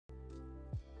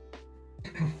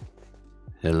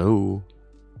Hello.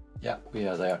 Yeah, we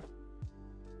are there.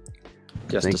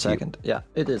 Just Thank a second. you. Yeah,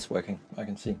 it is working. I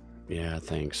can see. Yeah,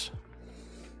 thanks.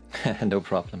 No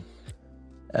problem.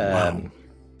 Wow.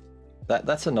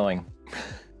 That's annoying.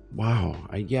 Wow.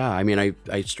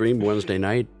 I streamed Wednesday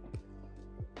night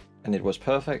And it was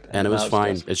perfect. and it was now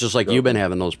fine. just It's just like you've been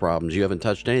having those problems. You haven't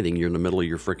touched anything. You're in the middle of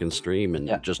your freaking stream and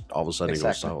Yeah, just all of a sudden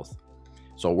exactly. it goes south.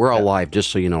 So we're all Yeah. live,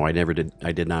 just so you know. I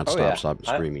did not Oh yeah. stop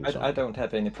streaming. I don't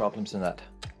have any problems in that.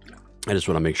 I just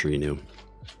want to make sure you knew.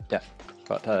 Yeah,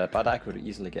 but I could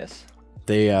easily guess.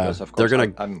 They Because of they're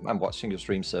course gonna I'm watching your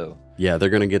stream, so yeah, they're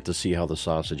gonna get to see how the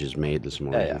sausage is made this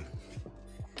morning.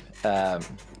 yeah.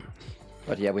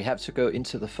 But yeah, we have to go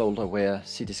into the folder where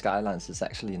Cities Skylines is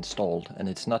actually installed, and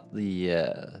it's not the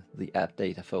app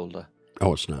data folder.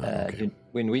 Oh, it's not. Okay.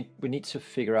 We need to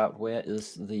figure out where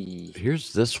is the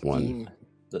Here's this one. Steam,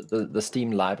 the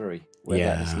Steam library where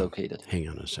that is located. Hang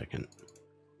on a second.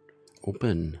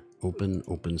 Open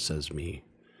Sesame.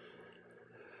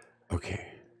 Okay.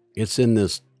 It's in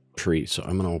this tree, so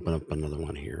I'm gonna open up another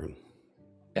one here.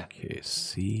 Yeah. Okay,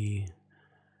 see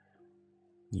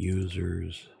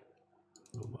users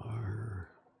bar.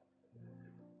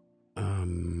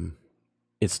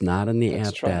 It's not in the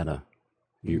app data.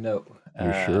 No.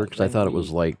 You're sure? Because I thought it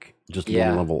was like just a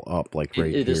little level up, like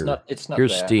right here. It is not. It's not.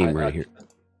 Here's there. Steam right here.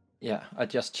 Yeah, I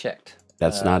just checked.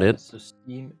 That's not it. So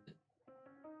Steam.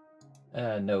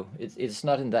 No, it's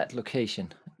not in that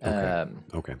location.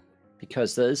 Okay.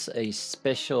 Because there's a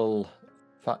special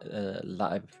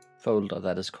live folder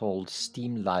that is called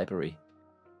Steam Library,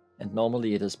 and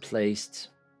normally it is placed.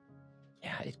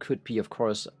 Yeah, it could be, of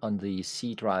course, on the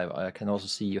C drive. I can also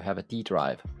see you have a D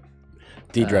drive.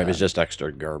 D drive is just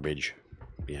extra garbage.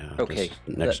 Yeah. Okay.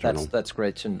 That's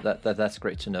great to that's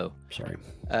great to know. Sorry.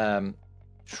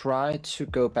 Try to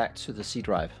go back to the C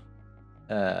drive.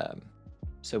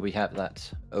 So we have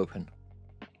that open.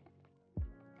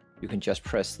 You can just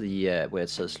press the where it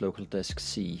says local disk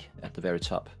C at the very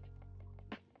top,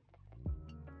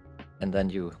 and then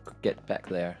you get back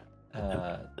there.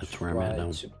 That's where I'm at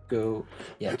now.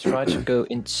 Try to go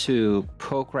into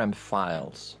program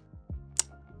files.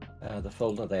 The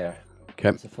folder there. Okay.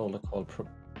 It's a folder called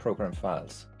program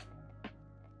files.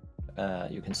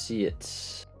 You can see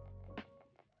it.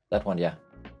 That one, yeah.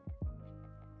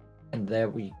 And there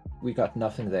we got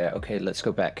nothing there. Okay, let's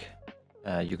go back.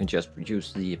 You can just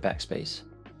use the backspace.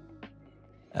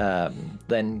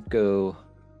 Then go.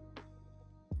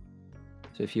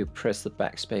 So if you press the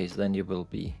backspace, then you will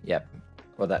be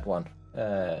or that one.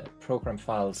 Program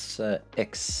files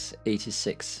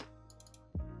x86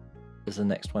 is the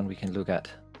next one we can look at.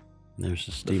 There's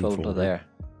a Steam folder there.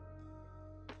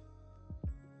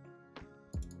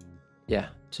 Yeah,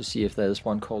 to see if there's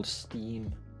one called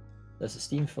Steam. There's a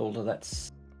Steam folder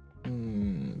that's.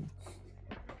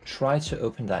 Try to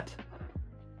open that.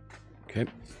 Okay.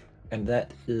 And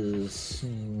that is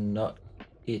not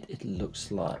it. It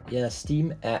looks like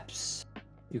Steam apps.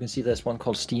 You can see there's one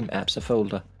called Steam apps, a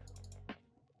folder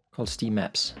called Steam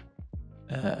apps.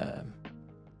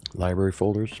 Library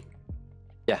folders.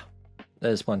 Yeah,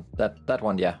 there's one. That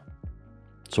one. Yeah.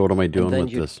 So what am I doing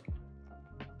with this?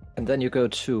 And then you go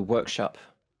to Workshop.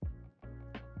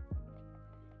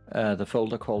 The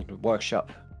folder called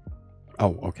Workshop.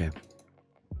 Oh, okay.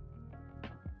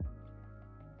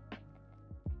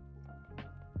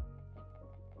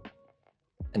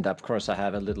 And of course, I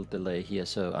have a little delay here,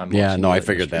 so I'm. Yeah, no, I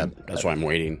figured that. That's why I'm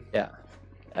waiting. Yeah.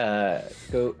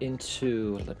 Go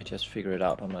into. Let me just figure it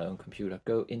out on my own computer.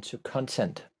 Go into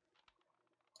content.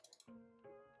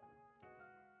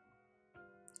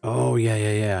 Oh yeah.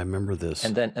 I remember this.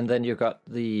 And then you got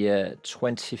the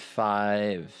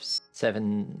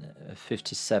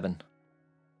 25.757.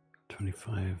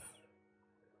 25.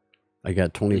 I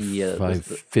got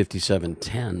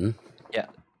 25.57.10.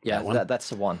 Yeah, that's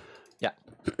the one. Yeah,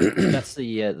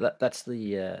 that's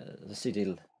the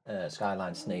City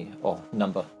Skylines name or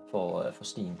number for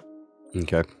Steam.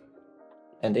 Okay.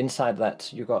 And inside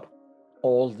that you got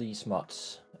all these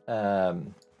mods.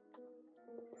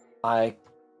 I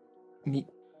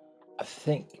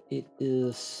think it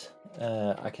is.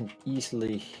 I can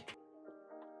easily.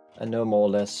 I know more or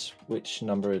less which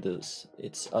number it is.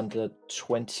 It's under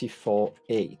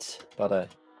 24.8, but I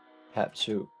have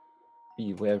to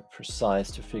be very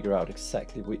precise to figure out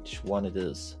exactly which one it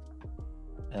is.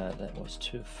 That was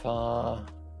too far.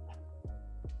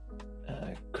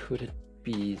 Could it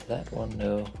be that one?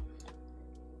 No.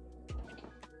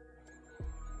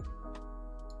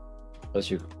 As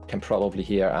you can probably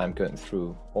hear, I'm going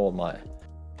through all my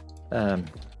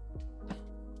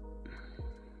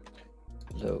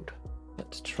load.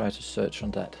 Let's try to search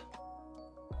on that.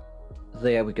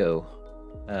 there we go.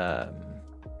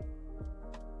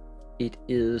 It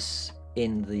is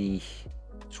in the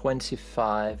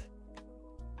 24,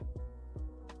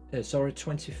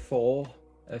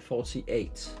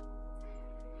 48.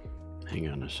 Hang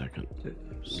on a second.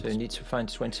 So you need to find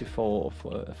 24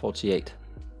 or 48.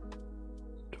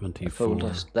 24.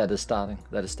 Folders that is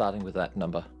starting with that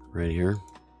number. Right here.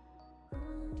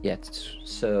 Yeah.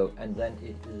 So and then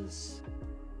it is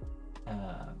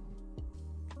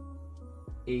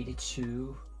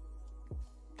 82.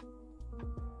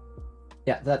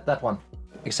 Yeah, that one.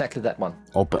 Exactly that one.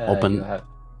 Open.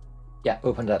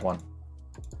 Open that one.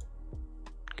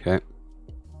 Okay.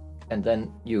 And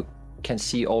then you can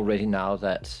see already now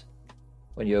that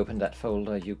when you open that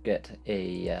folder, you get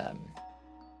a.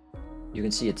 You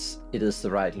can see it is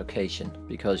the right location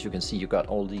because you can see you got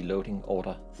all the loading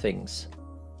order things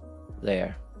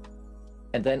there.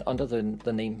 And then under the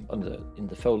name in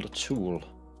the folder tool,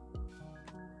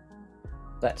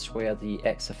 that's where the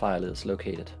exe file is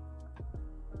located.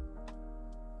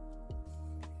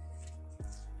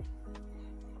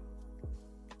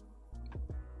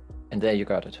 And there you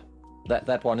got it.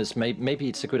 That one is maybe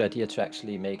it's a good idea to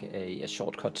actually make a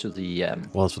shortcut to the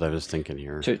Well, that's what I was thinking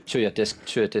here. to your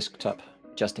desktop,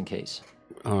 just in case.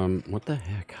 What the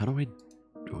heck? How do I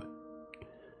do it?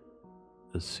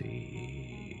 Let's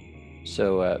see.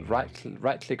 So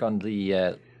right click on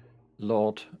the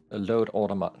load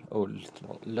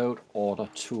order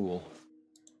tool.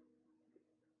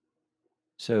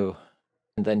 So,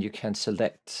 and then you can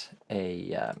select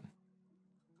a.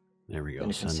 There we go.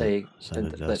 And you can send say to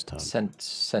desktop.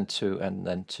 send to and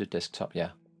then to desktop, yeah,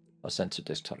 or send to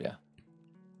desktop, yeah.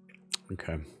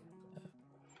 Okay.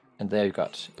 And there you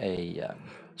got a.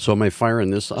 So am I firing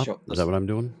this up? Sure. Is that what I'm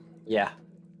doing? Yeah,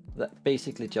 that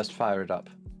basically just fire it up.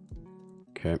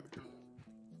 Okay.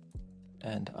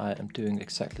 And I am doing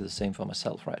exactly the same for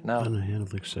myself right now.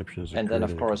 Unhandled exceptions. And then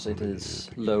of course it is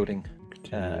loading.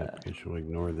 It will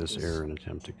ignore this error and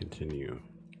attempt to continue.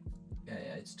 Yeah,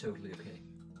 it's totally okay.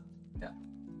 Yeah.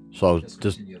 So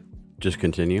continue. just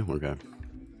continue. Okay.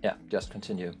 Yeah, just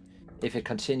continue. If it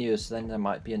continues, then there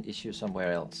might be an issue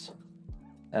somewhere else.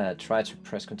 Try to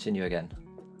press continue again.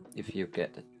 If you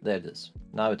get it, there it is.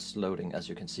 Now it's loading, as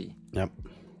you can see. Yep.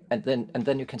 And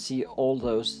then you can see all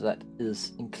those that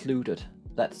is included.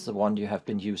 That's the one you have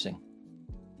been using.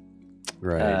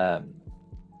 Right.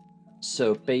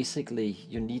 So basically,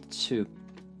 you need to.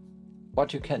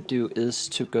 What you can do is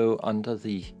to go under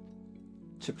the.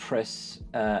 To press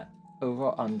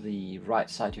over on the right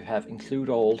side, you have include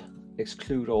all,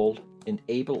 exclude all,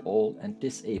 enable all, and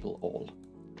disable all.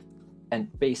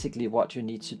 And basically, what you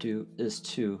need to do is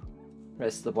to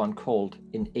press the one called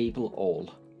enable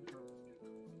all.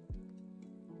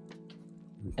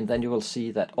 And then you will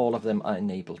see that all of them are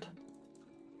enabled.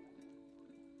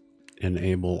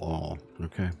 Enable all.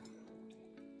 Okay.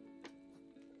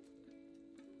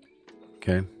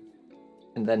 Okay.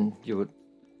 And then you would,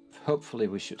 hopefully,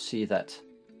 we should see that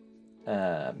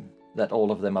that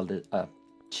all of them are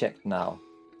checked now.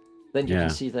 Then you can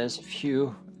see there's a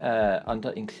few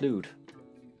under include,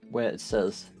 where it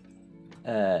says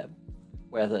where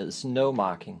there is no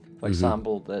marking. For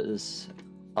example, there is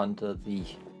under the.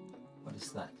 What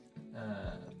is that?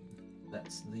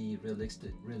 That's the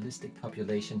realistic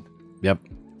population. Yep.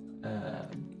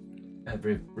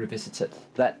 Revisited.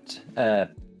 That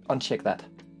uncheck that.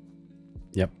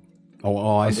 Yep.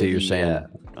 Oh, I see. You're saying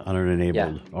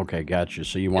unenabled. Yeah. Okay, gotcha.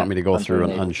 So you want me to go through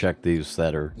and uncheck these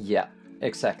that are. Yeah,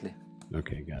 exactly.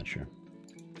 Okay, gotcha.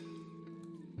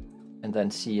 And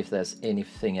then see if there's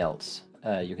anything else.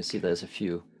 You can see there's a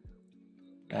few.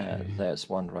 There's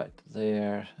one right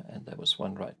there, and there was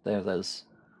one right there. There's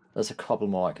a couple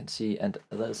more I can see, and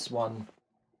there's one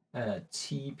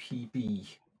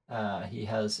TPB. He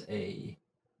has a.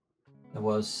 There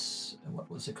was what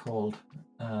was it called?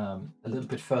 A little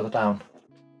bit further down.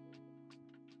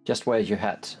 Just where you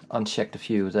had unchecked a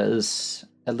few. There is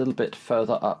a little bit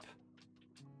further up.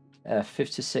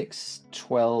 56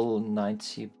 12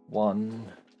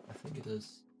 91. I think it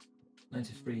is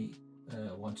 93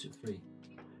 123.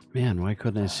 Man, why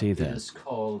couldn't I see that? It's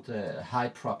called high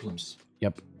problems.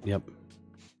 Yep.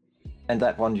 And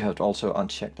that one you have also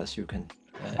unchecked, as you can.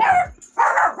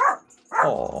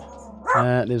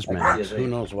 That is Max. Who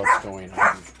knows what's going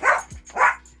on?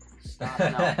 Stop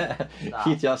now. Stop.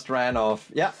 He just ran off.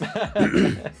 Yeah.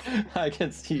 I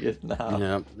can see it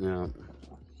now. Yep.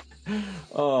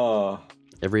 Oh.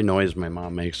 Every noise my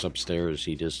mom makes upstairs,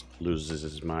 he just loses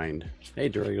his mind. Hey,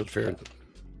 Drago's fair.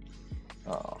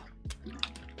 Oh.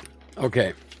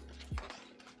 Okay.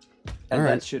 And All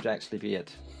that right. should actually be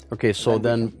it. Okay, so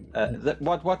then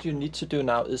what you need to do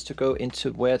now is to go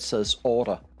into where it says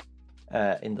order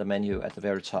in the menu at the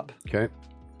very top. okay,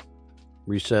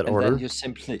 reset And order. then you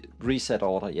simply reset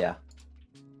order, yeah.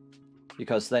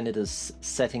 Because then it is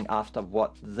setting after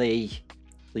what the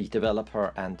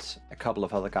developer and a couple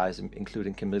of other guys,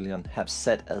 including Chameleon, have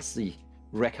set as the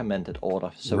recommended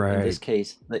order. So in this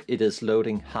case, it is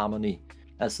loading Harmony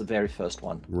as the very first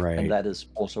one. Right. And that is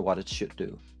also what it should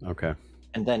do. Okay.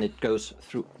 And then it goes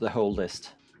through the whole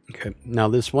list. Okay. Now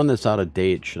this one that's out of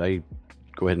date, should I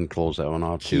go ahead and close that one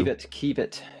out too? Keep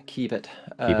it.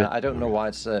 I don't know why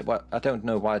it's I don't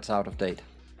know why it's out of date.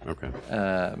 Okay.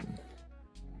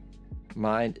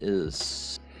 Mine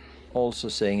is also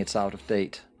saying it's out of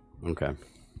date. Okay.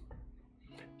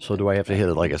 So do I have to hit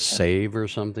it like a save or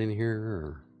something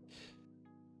here?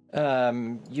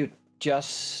 Or? You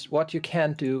just what you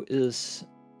can do is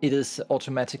it is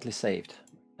automatically saved.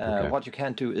 Okay. What you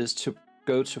can do is to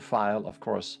go to file, of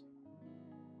course.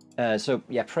 So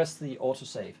yeah, press the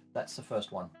autosave. That's the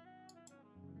first one.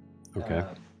 Okay.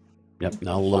 Yep.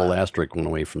 Now a little asterisk went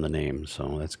away from the name,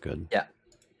 so that's good. Yeah.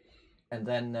 And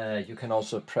then you can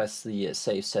also press the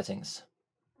save settings.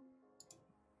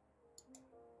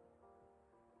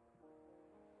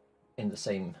 In the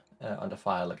same under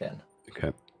file again.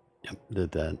 Okay. Yep.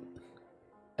 Did that.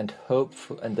 And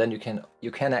and then you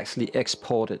can actually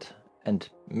export it and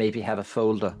maybe have a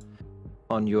folder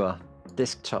on your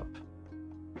desktop,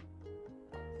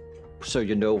 so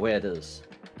you know where it is.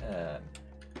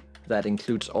 That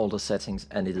includes all the settings,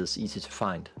 and it is easy to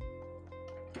find.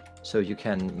 So you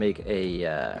can make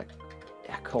a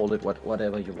call it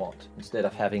whatever you want instead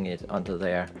of having it under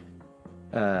there.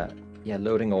 Yeah,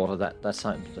 loading order. That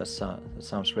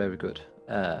sounds very good.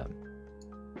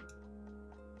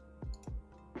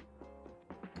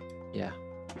 Yeah.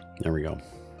 There we go.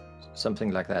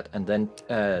 Something like that, and then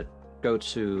go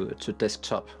to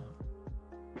desktop,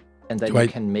 and then you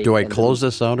can make. Do I close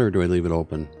this out or do I leave it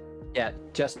open? Yeah,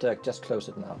 just close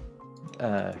it now.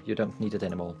 You don't need it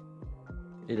anymore.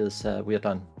 It is. We are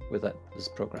done with this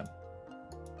program,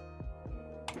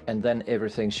 and then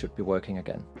everything should be working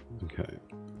again. Okay.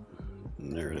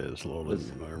 There it is, loaded.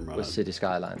 With Cities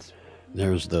Skylines.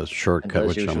 There's the shortcut,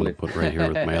 which I'm going to put right here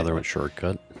with my other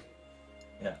shortcut.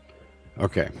 Yeah.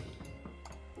 Okay.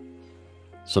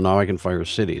 So now I can fire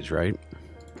cities, right?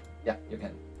 Yeah, you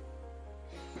can.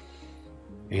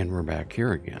 And we're back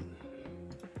here again.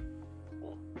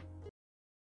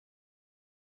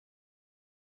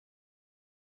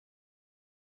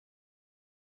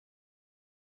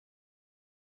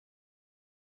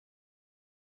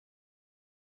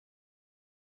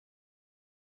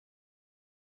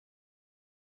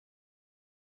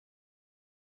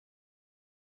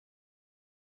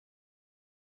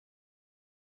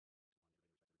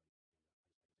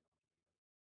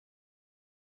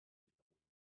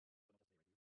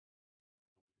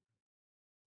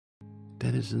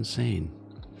 That is insane.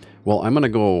 Well, I'm going to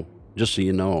go, just so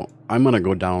you know, I'm going to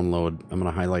go download, I'm going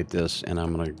to highlight this, and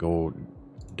I'm going to go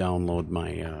download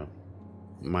my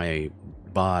my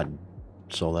bod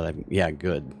so that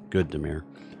good, Demir.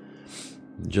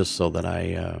 Just so that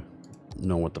I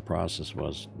know what the process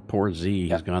was. Poor Z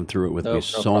has gone through it with me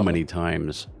so many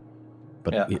times.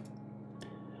 But yeah.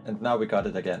 And now we got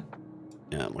it again.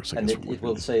 Yeah, it looks like and it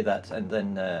will say that, and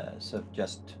then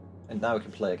and now we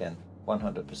can play again.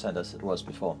 100% as it was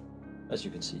before, as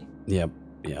you can see. Yep.